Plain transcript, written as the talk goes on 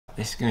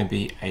This is going to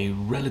be a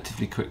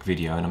relatively quick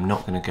video and I'm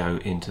not going to go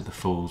into the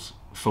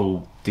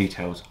full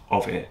details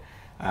of it.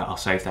 I'll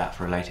save that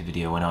for a later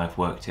video when I've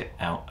worked it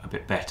out a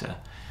bit better.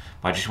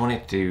 But I just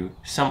wanted to do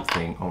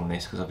something on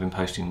this because I've been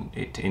posting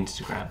it to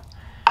Instagram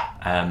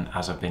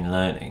as I've been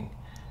learning,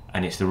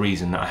 and it's the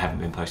reason that I haven't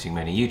been posting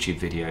many YouTube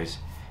videos,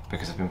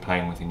 because I've been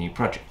playing with a new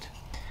project.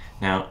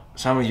 Now,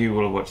 some of you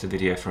will have watched the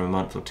video from a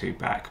month or two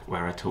back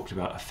where I talked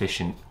about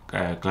efficient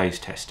glaze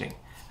testing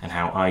and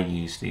how I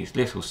use these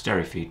little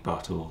SteriFeed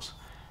bottles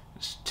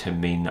to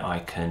mean that I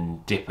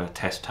can dip a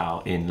test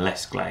tile in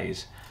less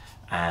glaze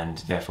and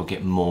therefore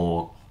get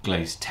more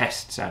glaze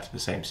tests out of the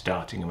same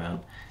starting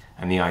amount.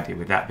 And the idea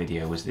with that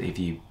video was that if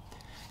you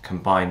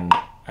combine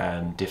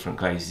different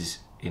glazes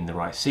in the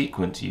right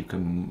sequence, you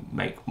can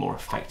make more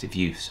effective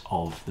use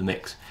of the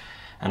mix.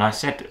 And I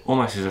said,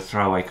 almost as a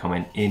throwaway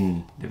comment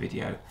in the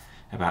video,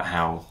 about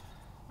how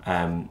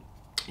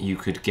you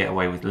could get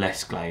away with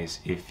less glaze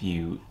if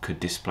you could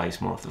displace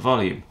more of the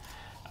volume.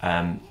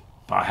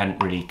 But I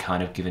hadn't really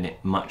kind of given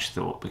it much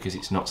thought because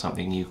it's not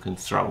something you can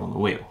throw on the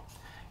wheel.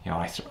 You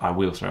know, I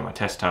will throw my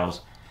test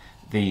tiles.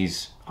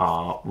 These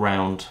are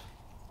round,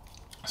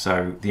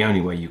 so the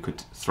only way you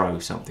could throw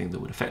something that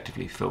would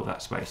effectively fill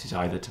that space is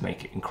either to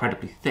make it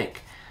incredibly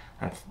thick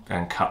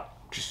and cut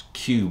just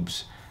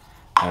cubes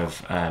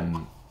of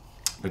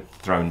the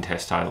thrown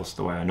test tiles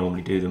the way I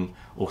normally do them,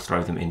 or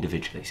throw them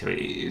individually. So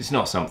it's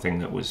not something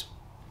that was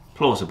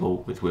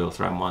plausible with wheel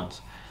thrown ones.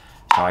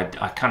 So I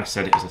kind of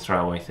said it as a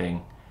throwaway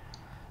thing,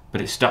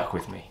 but it stuck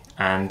with me.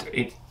 And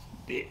it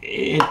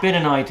had been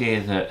an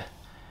idea that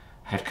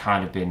had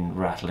kind of been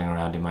rattling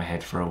around in my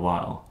head for a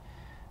while.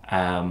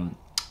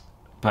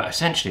 But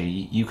essentially,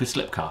 you could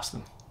slipcast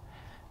them.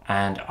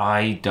 And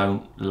I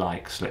don't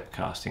like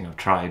slipcasting. I've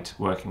tried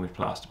working with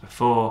plaster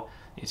before.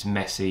 It's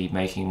messy.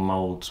 Making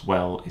moulds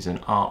well is an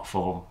art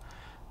form,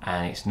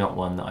 and it's not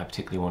one that I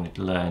particularly wanted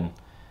to learn.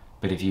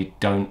 But if you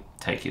don't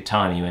take your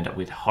time, you end up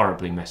with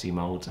horribly messy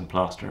moulds and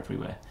plaster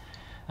everywhere.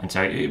 And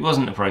so it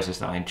wasn't a process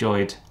that I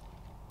enjoyed,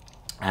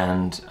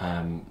 and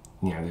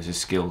you know, there's a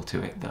skill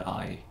to it that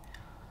I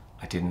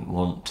didn't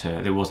want to.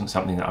 There wasn't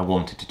something that I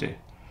wanted to do.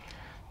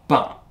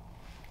 But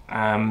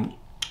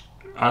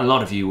a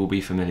lot of you will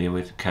be familiar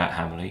with Kurt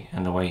Hammerly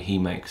and the way he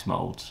makes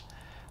moulds,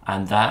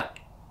 and that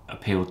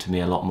appealed to me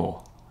a lot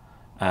more.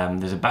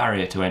 There's a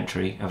barrier to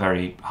entry, a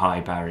very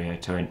high barrier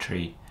to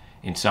entry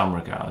in some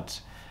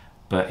regards,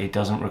 but it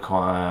doesn't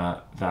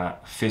require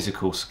that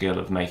physical skill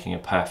of making a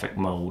perfect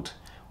mould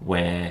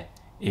where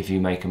if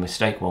you make a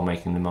mistake while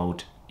making the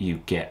mould,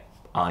 you get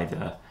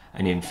either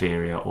an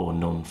inferior or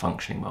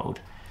non-functioning mould.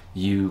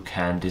 You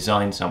can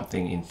design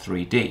something in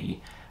 3D,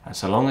 and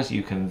so long as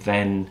you can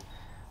then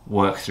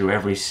work through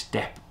every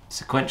step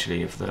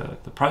sequentially of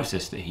the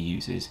process that he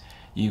uses,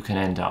 you can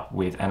end up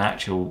with an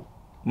actual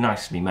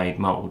nicely made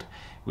mould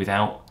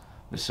without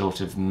the sort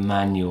of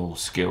manual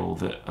skill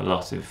that a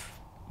lot of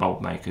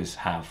mould makers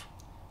have.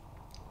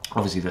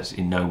 Obviously that's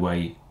in no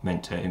way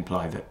meant to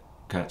imply that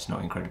Kurt's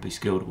not incredibly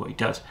skilled at what he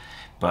does,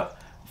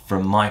 but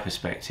from my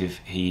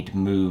perspective he'd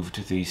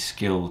moved the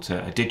skill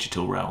to a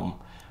digital realm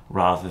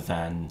rather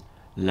than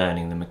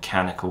learning the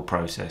mechanical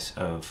process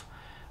of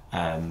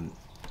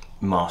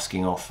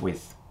masking off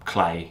with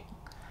clay.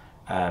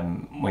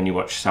 When you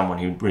watch someone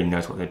who really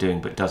knows what they're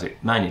doing but does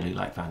it manually,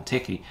 like Van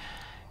Ticky,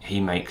 he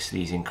makes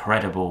these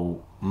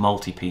incredible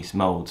multi-piece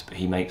molds, but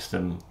he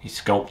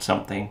sculpts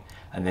something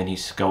and then he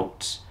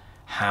sculpts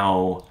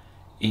how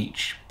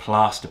each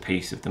plaster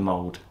piece of the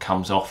mold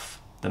comes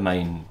off the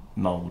main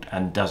mold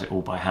and does it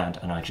all by hand,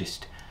 and I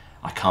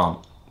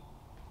can't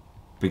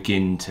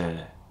begin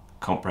to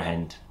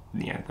comprehend,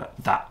 you know,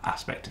 that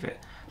aspect of it.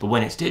 But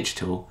when it's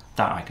digital,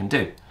 that I can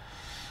do.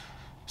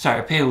 So it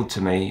appealed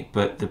to me,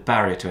 but the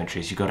barrier to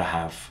entry is you've got to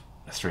have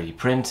a 3D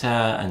printer,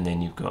 and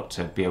then you've got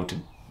to be able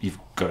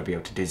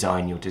to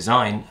design your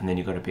design, and then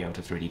you've got to be able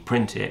to 3D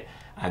print it,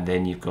 and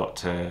then you've got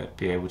to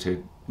be able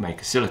to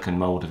make a silicone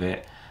mold of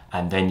it,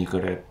 and then you've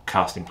got to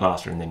cast in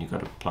plaster, and then you've got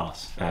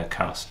to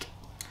cast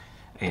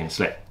in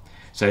slip.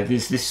 So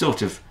there's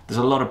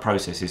a lot of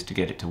processes to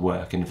get it to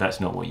work, and if that's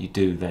not what you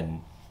do,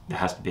 then there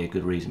has to be a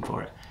good reason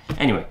for it.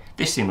 Anyway,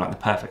 this seemed like the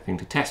perfect thing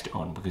to test it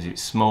on because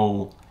it's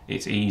small,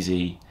 it's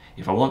easy.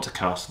 If I want to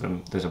cast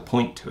them, there's a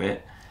point to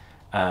it,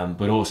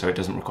 but also it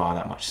doesn't require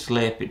that much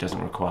slip. It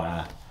doesn't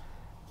require,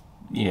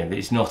 you know,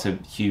 it's not a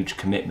huge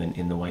commitment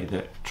in the way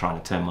that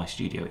trying to turn my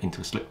studio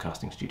into a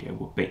slipcasting studio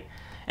would be.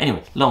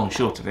 Anyway, long and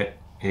short of it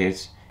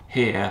is,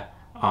 here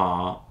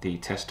are the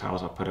test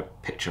tiles. I'll put a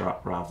picture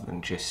up rather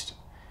than just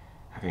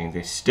having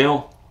this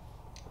still,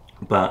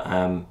 but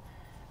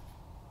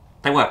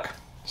they work.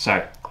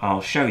 So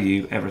I'll show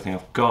you everything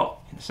I've got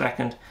in a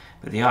second,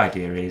 but the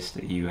idea is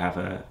that you have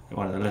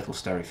one of the little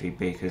SteriFeed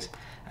beakers,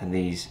 and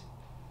these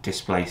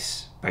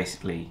displace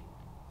basically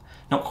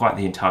not quite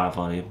the entire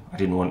volume. I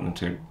didn't want them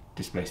to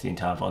displace the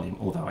entire volume,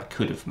 although I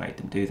could have made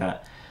them do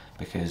that,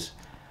 because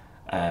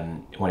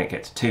when it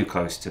gets too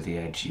close to the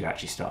edge you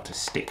actually start to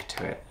stick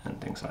to it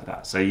and things like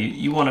that. So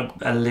you want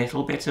a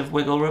little bit of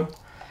wiggle room,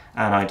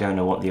 and I don't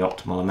know what the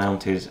optimal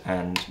amount is,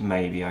 and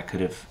maybe I could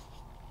have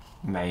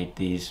made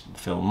these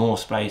fill more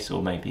space,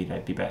 or maybe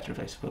they'd be better if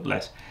they filled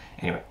less.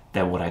 Anyway,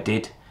 they're what I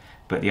did,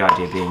 but the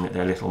idea being that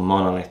they're little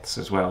monoliths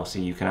as well, so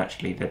you can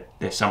actually,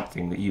 there's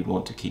something that you'd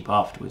want to keep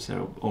afterwards.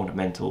 They're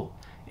ornamental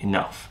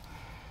enough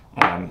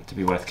to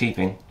be worth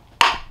keeping.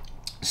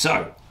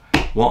 So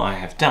what I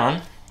have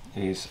done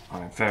is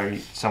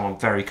someone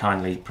very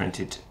kindly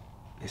printed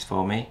this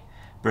for me,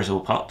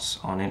 Brizzle Pots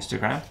on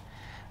Instagram.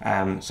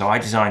 So I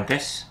designed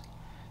this.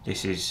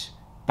 This is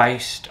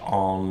based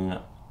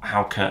on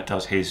how Kurt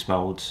does his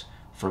moulds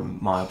from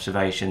my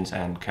observations,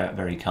 and Kurt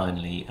very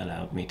kindly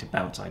allowed me to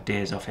bounce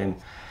ideas off him.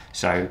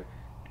 So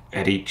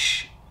at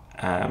each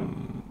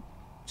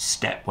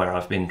step where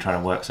I've been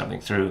trying to work something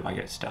through, if I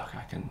get stuck,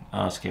 I can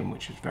ask him,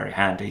 which was very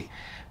handy.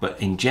 But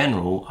in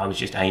general, I was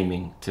just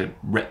aiming to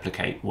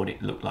replicate what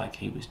it looked like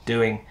he was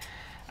doing.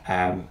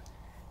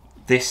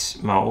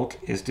 This mould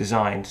is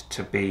designed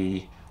to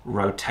be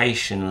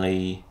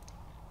rotationally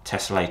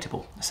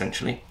tessellatable,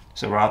 essentially.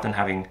 So rather than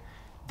having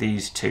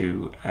these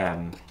two,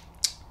 can't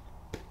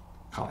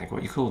think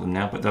what you call them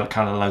now, but they're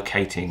kind of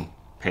locating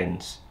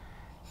pins.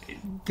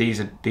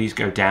 These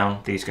go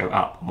down, these go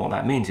up. And what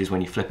that means is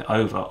when you flip it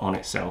over on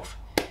itself,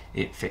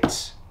 it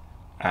fits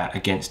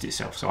against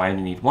itself. So I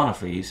only need one of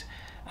these,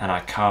 and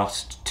I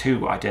cast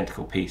two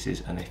identical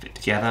pieces and they fit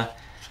together.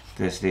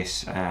 There's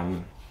this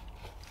kind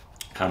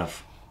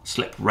of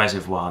slip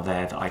reservoir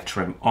there that I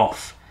trim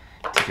off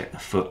to get the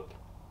foot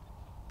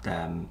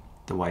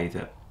the way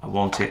that I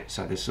want it.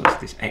 So there's sort of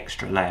this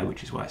extra layer,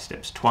 which is why it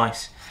steps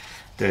twice.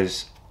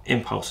 There's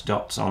impulse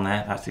dots on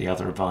there. That's the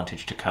other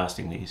advantage to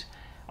casting these.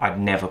 I'd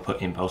never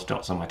put impulse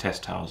dots on my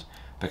test tiles,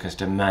 because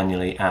to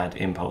manually add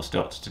impulse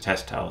dots to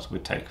test tiles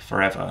would take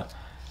forever,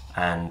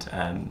 and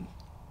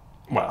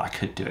well, I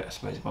could do it, I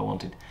suppose, if I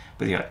wanted,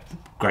 but the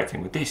great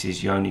thing with this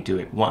is you only do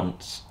it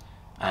once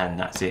and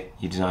that's it.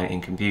 You design it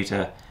in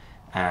computer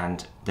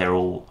and they're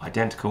all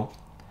identical.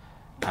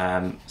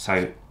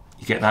 So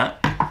you get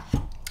that.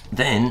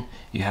 Then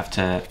you have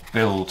to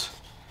build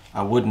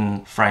a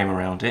wooden frame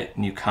around it,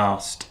 and you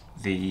cast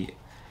the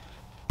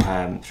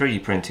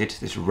 3D printed,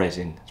 this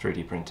resin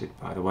 3D printed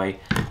by the way,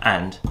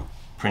 and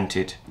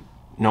printed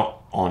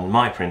not on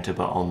my printer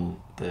but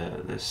on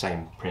the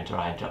same printer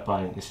I ended up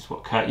buying. This is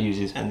what Kurt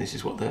uses, and this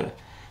is what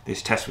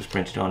this test was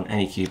printed on,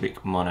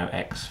 Anycubic Mono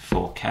X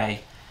 4K.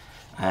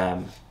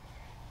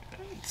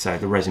 So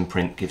the resin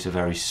print gives a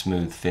very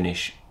smooth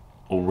finish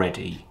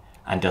already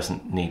and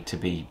doesn't need to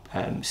be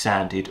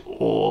sanded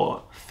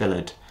or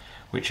fillered,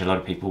 which a lot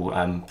of people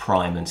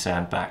prime and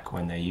sand back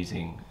when they're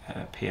using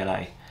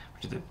PLA,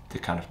 which is the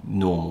kind of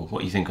normal,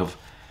 what you think of,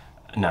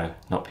 no,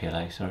 not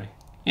PLA, sorry.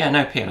 Yeah,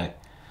 no, PLA,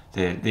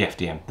 the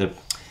FDM,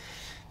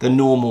 the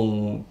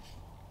normal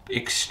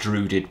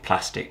extruded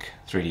plastic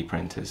 3D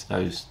printers.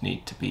 Those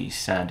need to be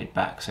sanded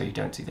back so you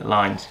don't see the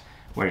lines,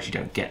 whereas you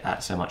don't get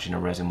that so much in a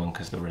resin one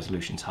because the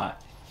resolution's higher.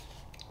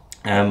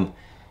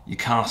 You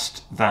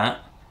cast that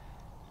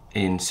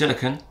in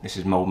silicon. This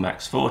is Mold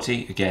Max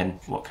 40,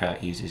 again what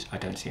Kurt uses. I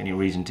don't see any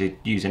reason to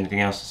use anything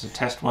else as a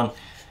test one,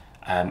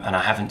 and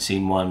I haven't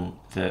seen one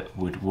that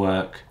would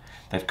work.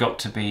 They've got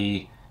to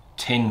be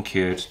tin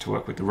cured to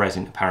work with the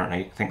resin,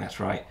 apparently. I think that's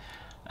right.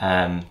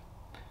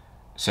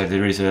 So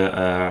there is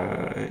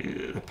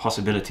a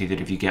possibility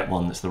that if you get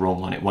one that's the wrong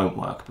one, it won't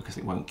work because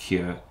it won't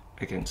cure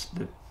against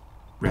the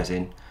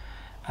resin.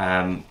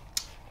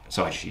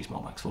 So I just use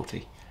Mold Max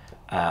 40.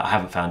 I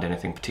haven't found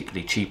anything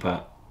particularly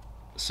cheaper,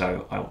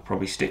 so I'll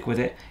probably stick with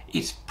it.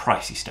 It's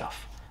pricey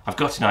stuff. I've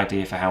got an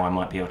idea for how I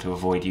might be able to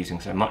avoid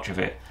using so much of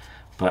it,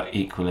 but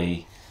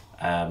equally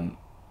I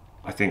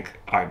think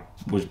I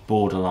was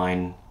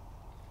borderline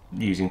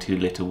using too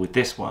little with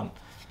this one.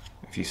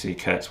 If you see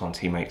Kurt's ones,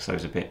 he makes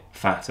those a bit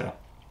fatter,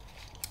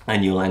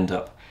 and you'll end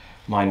up,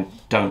 mine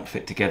don't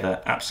fit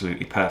together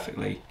absolutely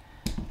perfectly,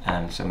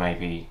 and so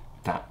maybe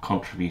that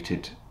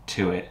contributed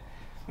to it.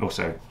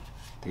 Also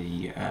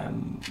the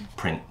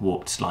print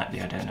warped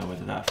slightly. I don't know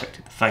whether that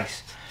affected the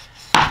face.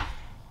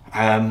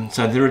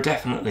 So there are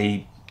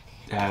definitely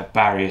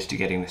barriers to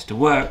getting this to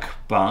work,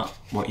 but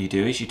what you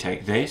do is you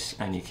take this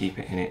and you keep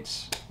it in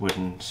its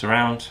wooden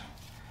surround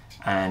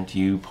and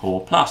you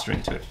pour plaster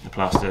into it. The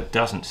plaster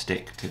doesn't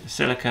stick to the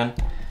silicone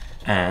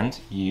and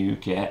you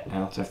get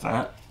out of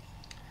that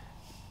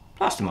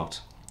plaster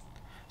molds.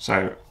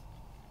 So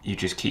you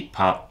just keep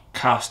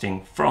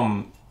casting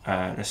from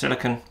the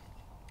silicone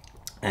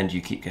and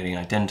you keep getting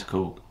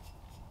identical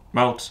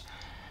molds.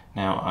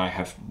 Now I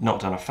have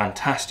not done a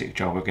fantastic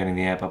job of getting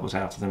the air bubbles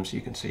out of them, so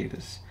you can see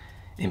there's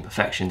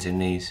imperfections in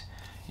these.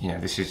 You know,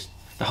 this is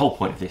the whole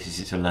point of this, is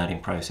it's a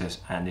learning process,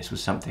 and this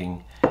was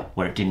something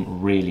where it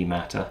didn't really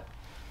matter,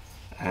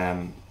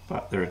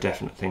 but there are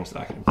definite things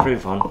that I can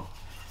improve on.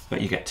 But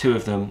you get two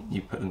of them,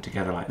 you put them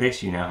together like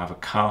this, you now have a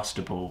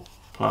castable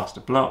plaster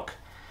block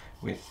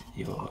with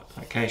your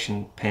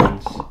location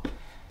pins,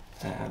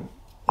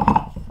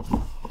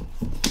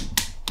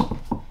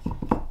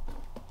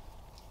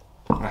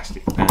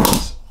 plastic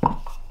bands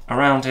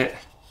around it,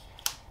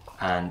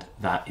 and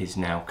that is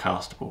now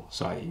castable.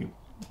 So you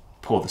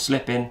pour the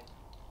slip in,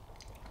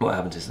 what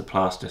happens is the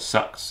plaster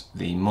sucks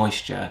the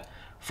moisture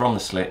from the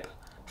slip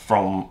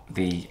from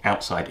the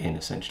outside in,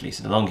 essentially.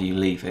 So the longer you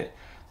leave it,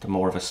 the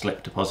more of a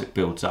slip deposit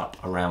builds up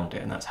around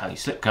it, and that's how you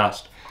slip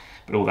cast.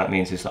 But all that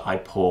means is that I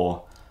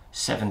pour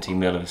 70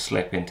 ml of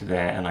slip into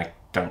there, and I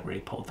don't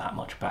really pour that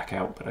much back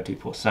out, but I do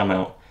pour some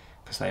out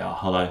because they are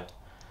hollow.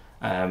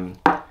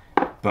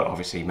 But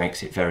obviously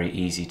makes it very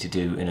easy to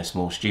do in a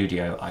small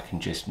studio. I can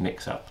just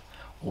mix up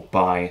or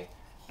buy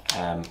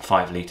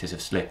 5 litres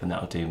of slip, and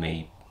that'll do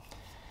me,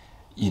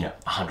 you know,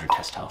 100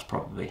 test tiles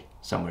probably,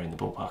 somewhere in the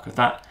ballpark of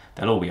that.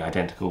 They'll all be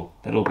identical.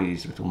 They'll all be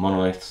these little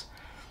monoliths.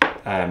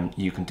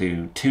 You can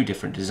do 2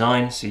 different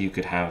designs, so you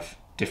could have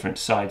different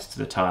sides to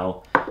the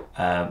tile.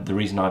 The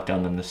reason I've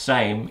done them the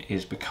same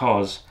is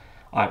because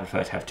I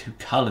prefer to have 2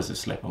 colours of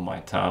slip on my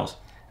tiles,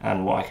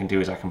 and what I can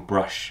do is I can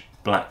brush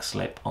black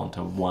slip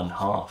onto one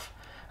half,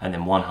 and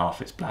then one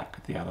half it's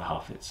black, the other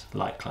half it's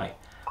light clay.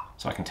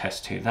 So I can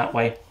test 2 that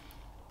way.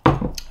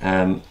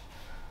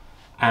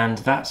 And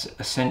that's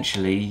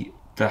essentially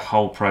the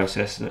whole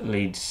process that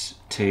leads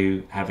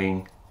to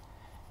having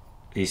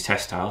these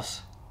test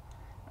tiles.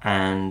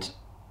 And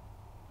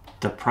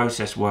the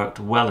process worked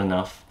well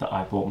enough that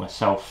I bought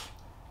myself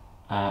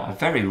a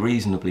very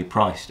reasonably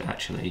priced,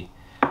 actually,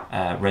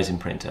 resin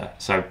printer.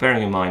 So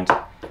bearing in mind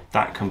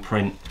that can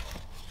print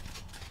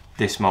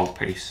this mold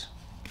piece,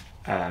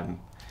 and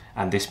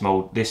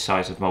this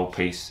size of mold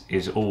piece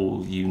is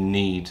all you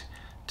need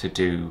to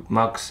do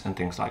mugs and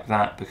things like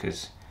that,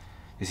 because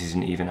this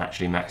isn't even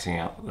actually maxing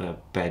out the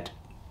bed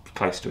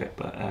close to it.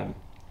 But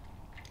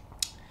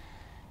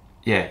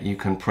yeah, you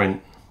can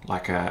print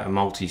like a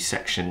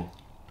multi-section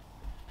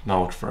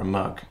mold for a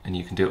mug, and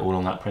you can do it all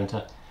on that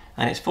printer,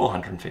 and it's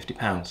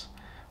 £450,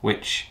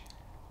 which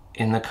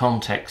in the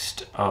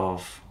context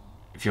of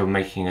if you're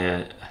making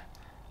a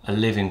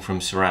living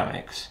from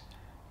ceramics,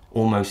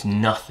 almost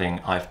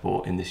nothing I've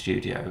bought in the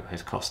studio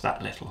has cost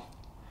that little.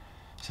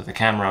 So the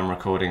camera I'm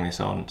recording this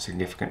on,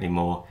 significantly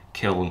more,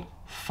 kiln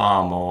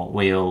far more,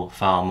 wheel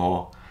far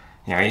more.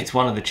 You know, it's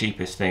one of the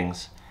cheapest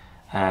things.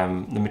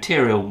 The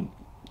material,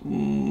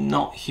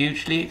 not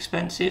hugely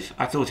expensive.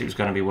 I thought it was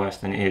going to be worse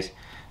than it is.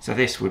 So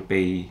this would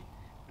be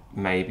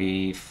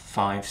maybe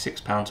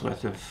 £5–6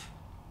 worth of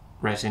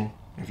resin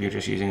if you're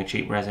just using a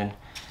cheap resin.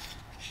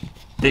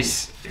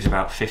 This is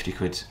about 50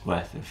 quid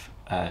worth of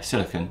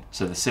silicone.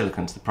 So the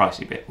silicone's the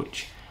pricey bit,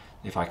 which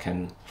if I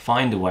can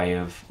find a way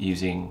of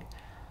using,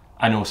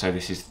 and also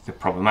this is the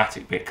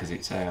problematic bit because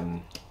it's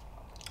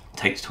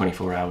takes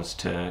 24 hours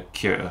to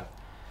cure,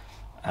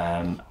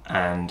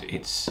 and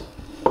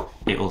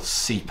it'll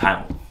seep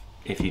out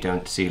if you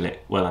don't seal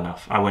it well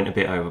enough. I went a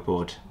bit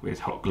overboard with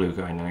hot glue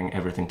going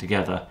everything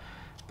together,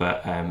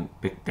 but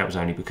that was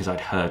only because I'd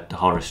heard the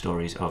horror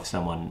stories of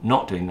someone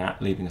not doing that,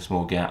 leaving a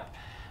small gap,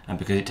 and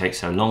because it takes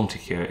so long to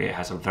cure, it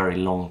has a very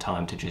long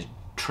time to just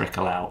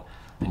trickle out,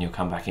 and you'll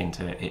come back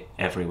into it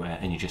everywhere,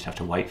 and you just have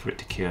to wait for it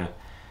to cure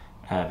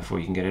before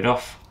you can get it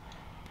off.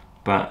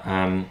 But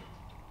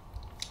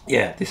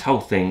yeah, this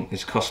whole thing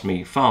has cost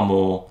me far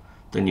more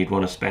than you'd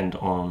want to spend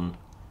on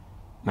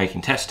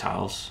making test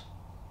tiles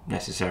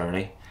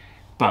necessarily.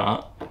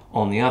 But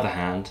on the other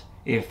hand,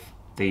 if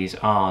these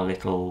are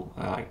little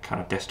kind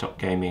of desktop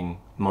gaming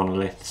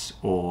monoliths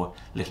or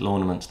little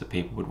ornaments that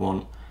people would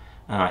want,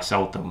 and I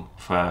sold them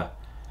for,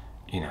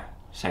 you know,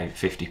 say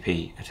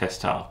 50p a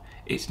test tile,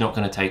 it's not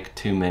going to take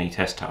too many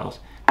test tiles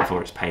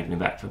before it's paid me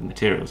back for the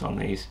materials on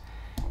these.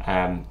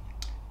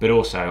 But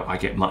also I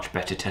get much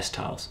better test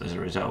tiles as a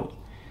result.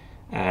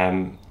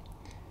 But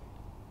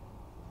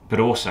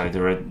also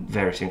there are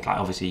various things, like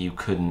obviously you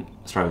couldn't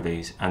throw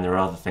these, and there are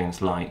other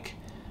things like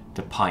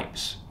the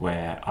pipes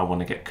where I want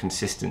to get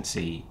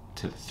consistency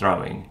to the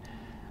throwing,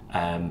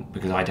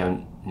 because I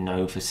don't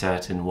know for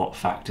certain what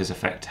factors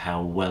affect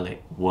how well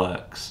it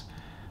works.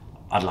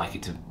 I'd like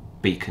it to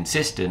be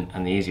consistent,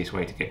 and the easiest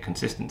way to get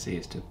consistency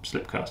is to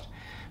slipcast.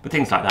 But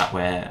things like that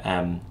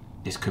where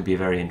this could be a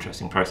very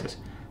interesting process.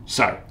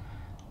 So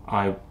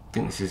I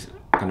think this is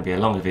going to be a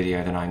longer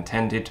video than I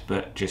intended,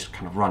 but just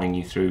kind of running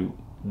you through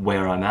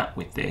where I'm at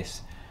with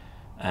this.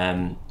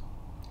 I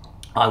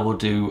will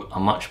do a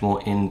much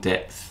more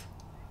in-depth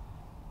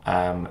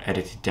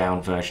edited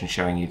down version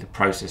showing you the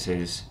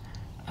processes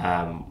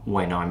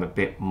when I'm a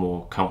bit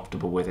more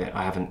comfortable with it.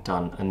 I haven't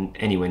done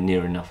anywhere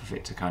near enough of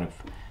it to kind of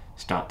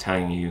start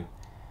telling you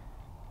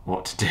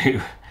what to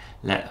do.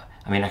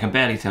 I mean, I can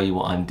barely tell you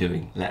what I'm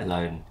doing, let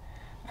alone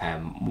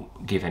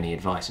give any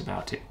advice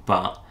about it.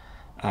 But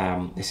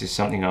this is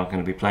something I'm going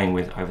to be playing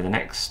with over the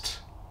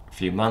next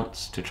few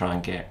months to try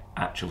and get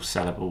actual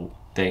sellable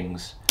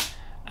things,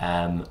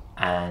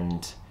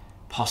 and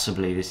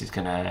possibly this is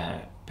going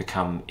to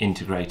become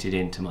integrated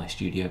into my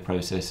studio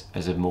process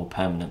as a more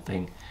permanent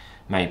thing.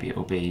 Maybe it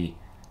will be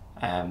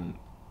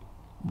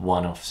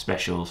one-off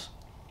specials,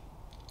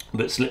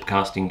 but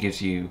slipcasting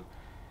gives you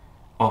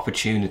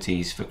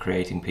opportunities for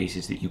creating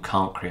pieces that you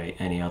can't create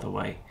any other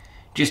way,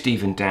 just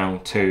even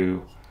down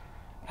to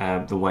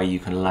the way you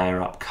can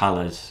layer up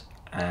colours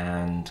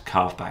and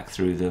carve back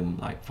through them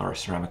like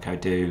Forest Ceramico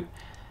do.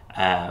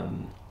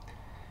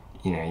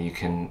 You know, you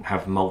can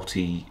have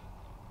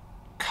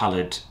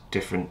multi-coloured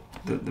different,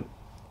 the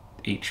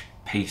each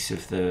piece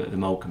of the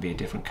mould can be a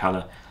different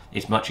colour.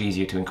 It's much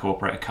easier to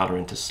incorporate a colour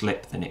into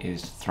slip than it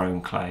is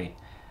thrown clay,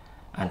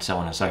 and so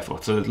on and so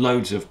forth. So there's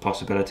loads of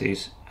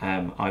possibilities.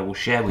 I will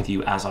share with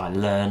you as I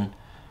learn,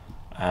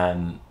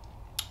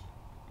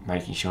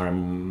 making sure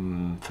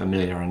I'm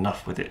familiar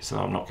enough with it so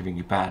I'm not giving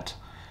you bad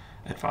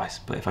advice.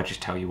 But if I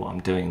just tell you what I'm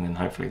doing, then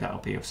hopefully that'll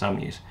be of some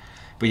use.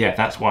 But yeah,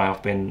 that's why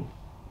I've been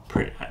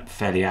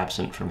fairly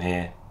absent from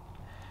here,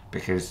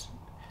 because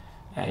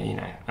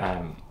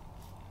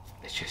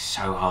it's just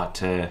so hard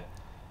to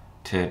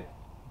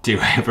do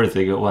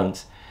everything at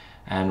once,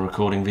 and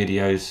recording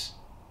videos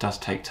does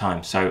take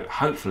time. So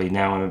hopefully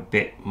now I'm a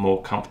bit more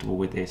comfortable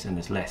with this, and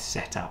there's less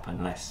setup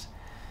and less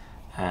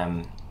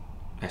not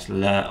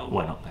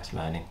less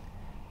learning,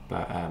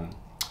 but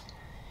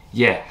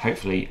yeah,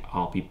 hopefully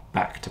I'll be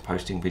back to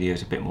posting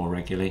videos a bit more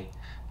regularly,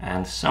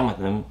 and some of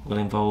them will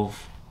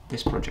involve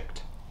this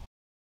project.